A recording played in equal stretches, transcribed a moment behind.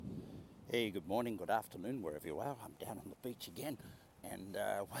Hey, good morning, good afternoon, wherever you are. I'm down on the beach again, and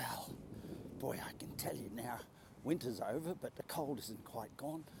well, boy, I can tell you now, winter's over, but the cold isn't quite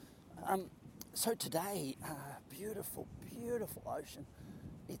gone. So today, beautiful, beautiful ocean.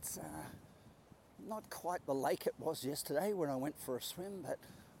 It's not quite the lake it was yesterday when I went for a swim, but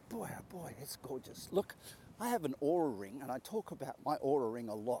boy, oh boy, it's gorgeous. Look, I have an Oura ring, and I talk about my Oura ring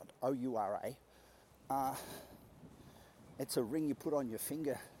a lot, O-U-R-A. It's a ring you put on your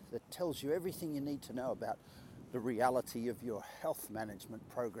finger that tells you everything you need to know about the reality of your health management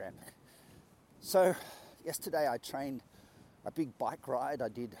program. So yesterday I trained a big bike ride. I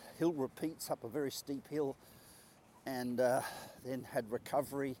did hill repeats up a very steep hill, and then had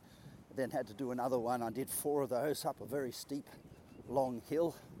recovery, then had to do another one. I did 4 of those up a very steep, long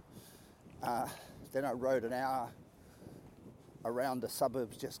hill. Then I rode an hour around the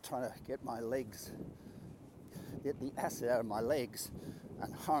suburbs just trying to get the acid out of my legs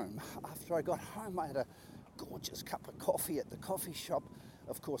and home. After I got home, I had a gorgeous cup of coffee at the coffee shop.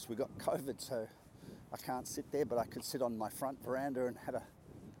 Of course, we got COVID, so I can't sit there, but I could sit on my front veranda and had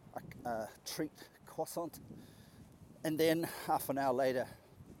a treat croissant. And then half an hour later,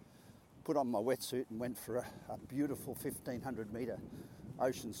 put on my wetsuit and went for a beautiful 1,500 metre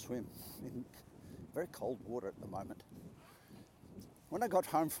ocean swim in very cold water at the moment. When I got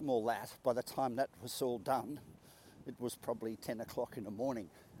home from all that, by the time that was all done, it was probably 10 o'clock in the morning,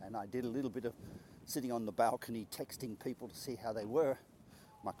 and I did a little bit of sitting on the balcony texting people to see how they were,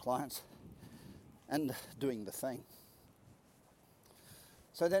 my clients, and doing the thing.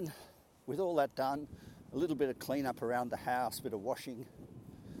 So then, with all that done, a little bit of clean-up around the house, a bit of washing,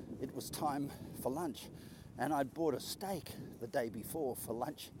 it was time for lunch. And I'd bought a steak the day before for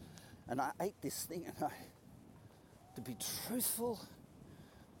lunch, and I ate this thing, and to be truthful,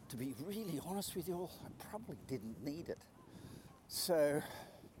 to be really honest with you all, I probably didn't need it. So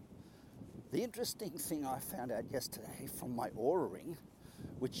the interesting thing I found out yesterday from my Oura ring,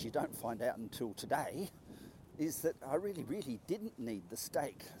 which you don't find out until today, is that I really, really didn't need the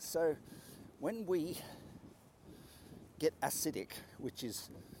steak. So when we get acidic, which is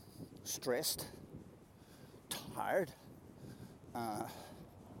stressed, tired,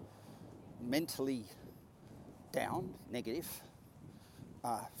 mentally down, negative,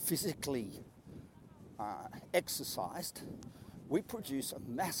 physically exercised, we produce a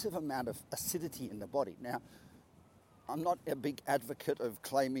massive amount of acidity in the body. Now, I'm not a big advocate of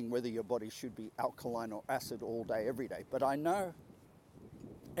claiming whether your body should be alkaline or acid all day, every day, but I know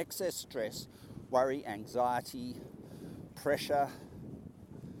excess stress, worry, anxiety, pressure,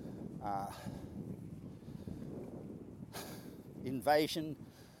 invasion,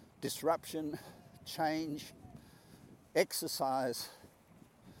 disruption, change, exercise,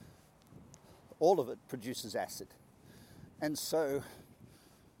 all of it produces acid. And so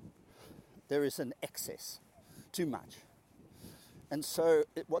there is an excess, too much. And so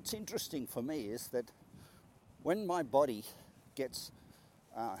what's interesting for me is that when my body gets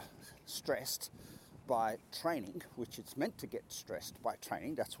stressed by training, which it's meant to get stressed by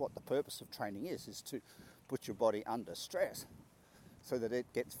training, that's what the purpose of training is to put your body under stress so that it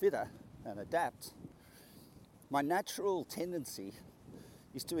gets fitter and adapts. My natural tendency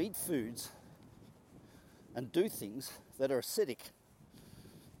is to eat foods and do things that are acidic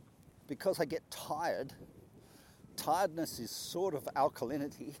because I get tired. Tiredness is sort of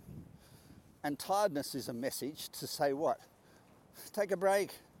alkalinity, and tiredness is a message to say what? Take a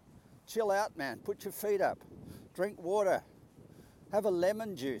break, chill out, man, put your feet up, drink water, have a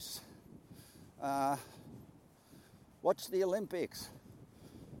lemon juice, watch the Olympics,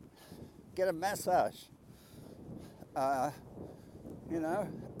 get a massage,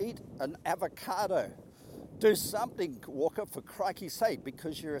 eat an avocado. Do something, Walker, for crikey's sake,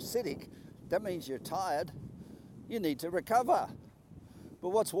 because you're acidic. That means you're tired. You need to recover. But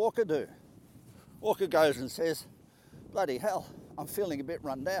what's Walker do? Walker goes and says, bloody hell, I'm feeling a bit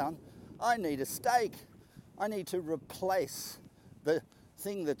run down. I need a steak. I need to replace the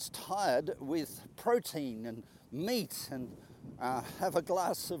thing that's tired with protein and meat, and have a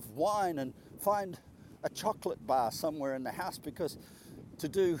glass of wine and find a chocolate bar somewhere in the house, because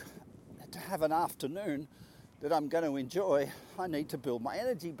to have an afternoon that I'm going to enjoy, I need to build my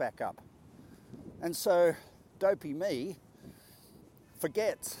energy back up. And so dopey me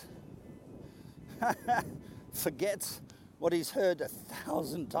forgets what he's heard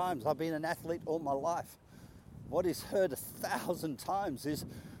 1,000 times. I've been an athlete all my life. What he's heard 1,000 times is,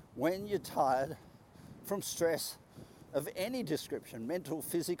 when you're tired from stress of any description, mental,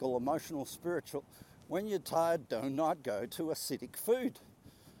 physical, emotional, spiritual, when you're tired, do not go to acidic food.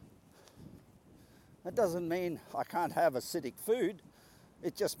 That doesn't mean I can't have acidic food.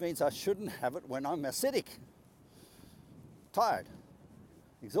 It just means I shouldn't have it when I'm acidic, tired,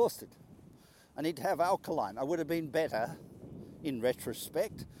 exhausted. I need to have alkaline. I would have been better, in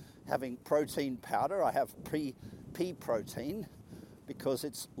retrospect, having protein powder. I have pea protein because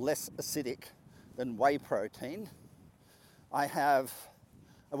it's less acidic than whey protein. I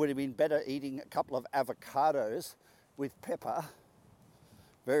would have been better eating a couple of avocados with pepper,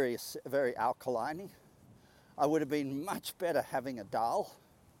 very alkaline. I would have been much better having a dal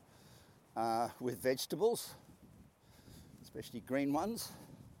with vegetables, especially green ones.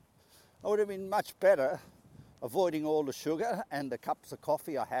 I would have been much better avoiding all the sugar and the cups of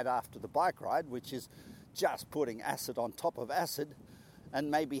coffee I had after the bike ride, which is just putting acid on top of acid, and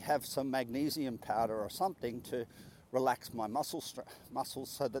maybe have some magnesium powder or something to relax my muscles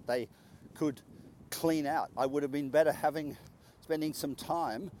so that they could clean out. I would have been better spending some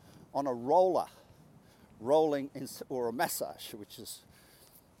time on a rolling or a massage, which is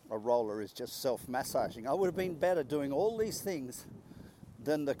a roller is just self-massaging. I would have been better doing all these things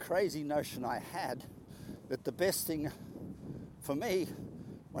than the crazy notion I had that the best thing for me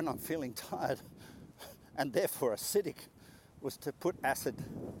when I'm feeling tired and therefore acidic was to put acid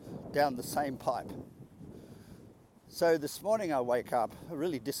down the same pipe. So this morning I wake up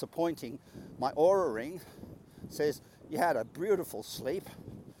really disappointing. My Oura ring says you had a beautiful sleep,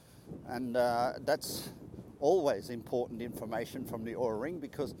 and that's always important information from the Oura ring,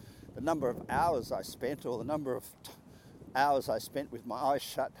 because the number of hours I spent, or the number of hours I spent with my eyes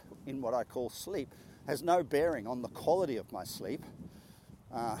shut in what I call sleep, has no bearing on the quality of my sleep,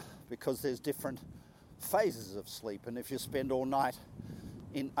 because there's different phases of sleep, and if you spend all night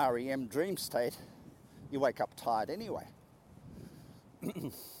in REM dream state, you wake up tired anyway.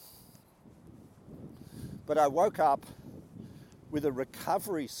 But I woke up with a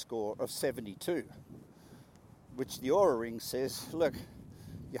recovery score of 72, which the Oura ring says, look,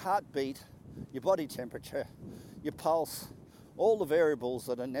 your heartbeat, your body temperature, your pulse, all the variables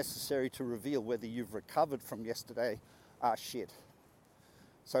that are necessary to reveal whether you've recovered from yesterday are shit.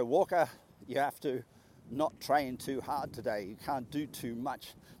 So Walker, you have to not train too hard today. You can't do too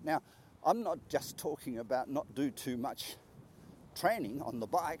much. Now, I'm not just talking about not do too much training on the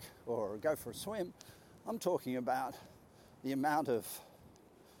bike or go for a swim. I'm talking about the amount of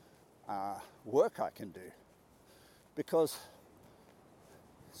work I can do. Because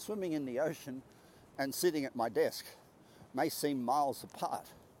swimming in the ocean and sitting at my desk may seem miles apart,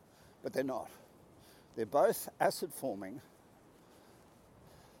 but they're not. They're both acid forming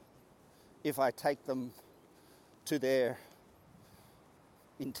if I take them to their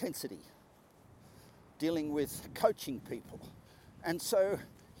intensity, dealing with coaching people. And so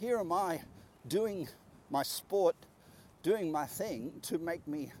here am I doing my sport, doing my thing to make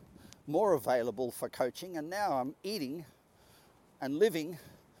me more available for coaching, and now I'm eating and living,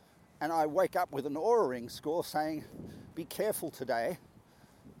 and I wake up with an Oura ring score saying, be careful today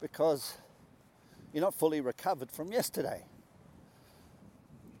because you're not fully recovered from yesterday.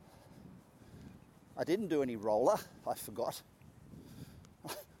 I didn't do any roller, I forgot.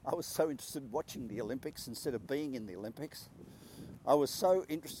 I was so interested in watching the Olympics instead of being in the Olympics. I was so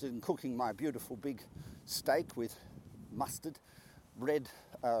interested in cooking my beautiful big steak with mustard, red,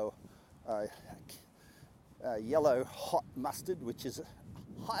 yellow hot mustard, which is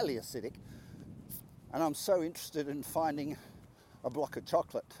highly acidic. And I'm so interested in finding a block of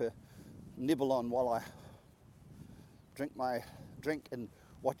chocolate to nibble on while I drink and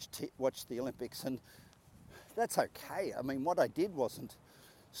watch the Olympics. And that's okay. I mean, what I did wasn't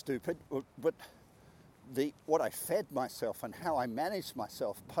stupid, but what I fed myself and how I managed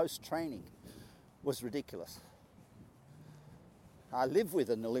myself post-training was ridiculous. I live with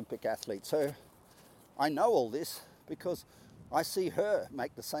an Olympic athlete, so I know all this because I see her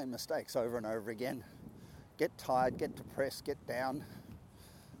make the same mistakes over and over again. Get tired, get depressed, get down,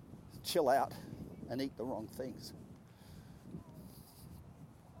 chill out, and eat the wrong things.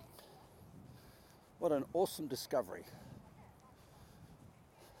 What an awesome discovery.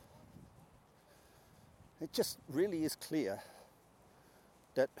 It just really is clear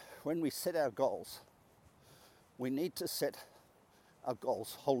that when we set our goals, we need to set our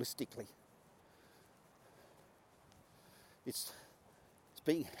goals holistically. It's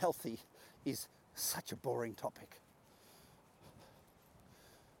being healthy is such a boring topic.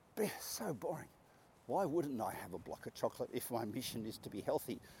 So boring. Why wouldn't I have a block of chocolate if my mission is to be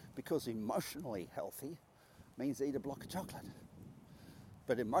healthy? Because emotionally healthy means eat a block of chocolate.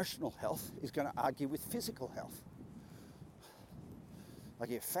 But emotional health is going to argue with physical health. I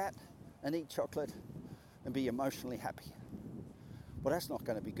get fat and eat chocolate and be emotionally happy. Well, that's not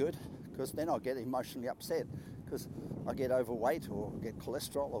going to be good, because then I'll get emotionally upset because I get overweight or get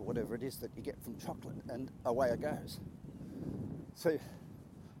cholesterol or whatever it is that you get from chocolate, and away it goes. So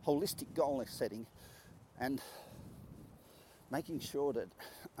holistic goal setting and making sure that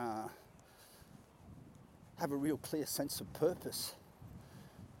have a real clear sense of purpose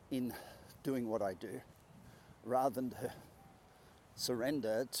in doing what I do, rather than to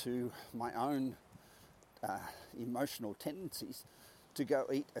surrender to my own emotional tendencies to go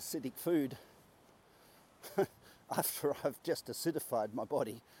eat acidic food after I've just acidified my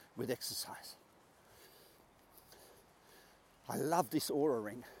body with exercise. I love this Oura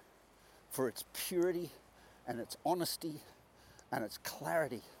ring for its purity and its honesty and its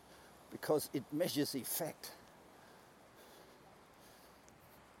clarity, because it measures effect.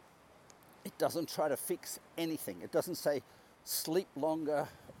 It doesn't try to fix anything. It doesn't say sleep longer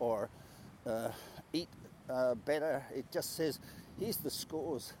or eat better. It just says, here's the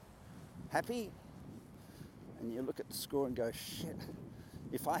scores. Happy? And you look at the score and go, shit,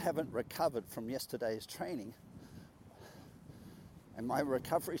 if I haven't recovered from yesterday's training and my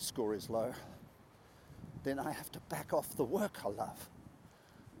recovery score is low, then I have to back off the work I love.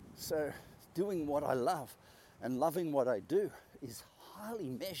 So doing what I love and loving what I do is highly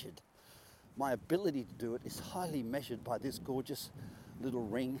measured. My ability to do it is highly measured by this gorgeous little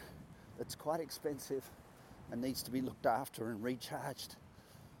ring that's quite expensive and needs to be looked after and recharged.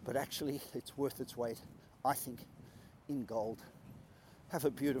 But actually, it's worth its weight, I think, in gold. Have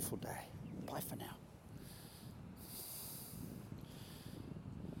a beautiful day. Bye for now.